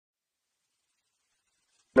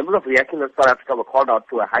Members of Reaction in South Africa were called out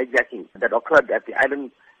to a hijacking that occurred at the Island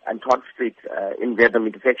and Todd Street in Verulam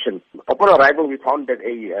intersection. Upon arrival, we found that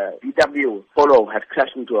a VW Polo had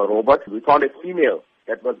crashed into a robot. We found a female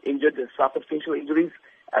that was injured, suffered facial injuries,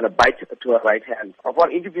 and a bite to her right hand.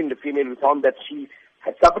 Upon interviewing the female, we found that she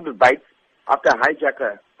had suffered a bite after a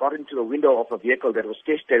hijacker got into the window of a vehicle that was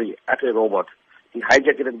stationary at a robot. The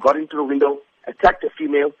hijacker then got into the window, attacked the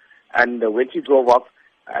female, and when she drove off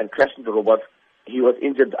and crashed into the robot, he was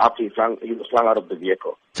injured after he was flung out of the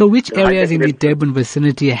vehicle. So which areas in the Durban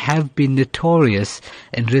vicinity have been notorious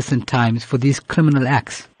in recent times for these criminal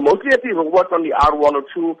acts? Mostly at the robots on the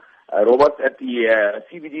R102, robots at the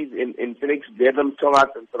CBDs in Phoenix, Verulam, Todd,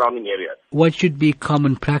 and surrounding areas. What should be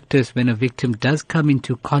common practice when a victim does come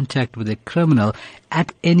into contact with a criminal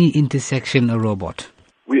at any intersection or robot?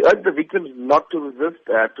 We urge the victims not to resist,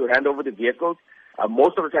 to hand over the vehicles.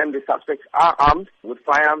 Most of the time, the suspects are armed with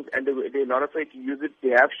firearms and they're not afraid to use it. They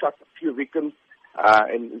have shot a few victims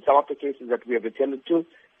in some of the cases that we have attended to.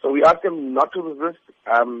 So we ask them not to resist.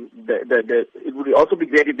 It would also be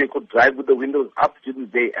great if they could drive with the windows up during the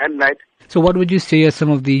day and night. So what would you say are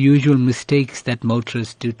some of the usual mistakes that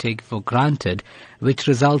motorists do take for granted, which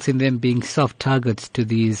results in them being soft targets to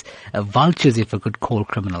these vultures, if I could call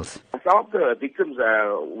criminals? Some of the victims,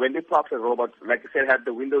 when they park the robots, like I said, have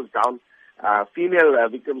the windows down. Female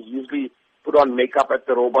victims usually put on makeup at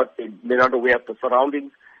the robot. They're not aware of the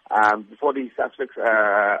surroundings. Before the suspects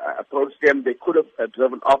approached them, they could have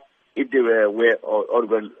driven off if they were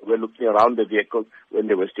looking around the vehicle when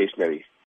they were stationary.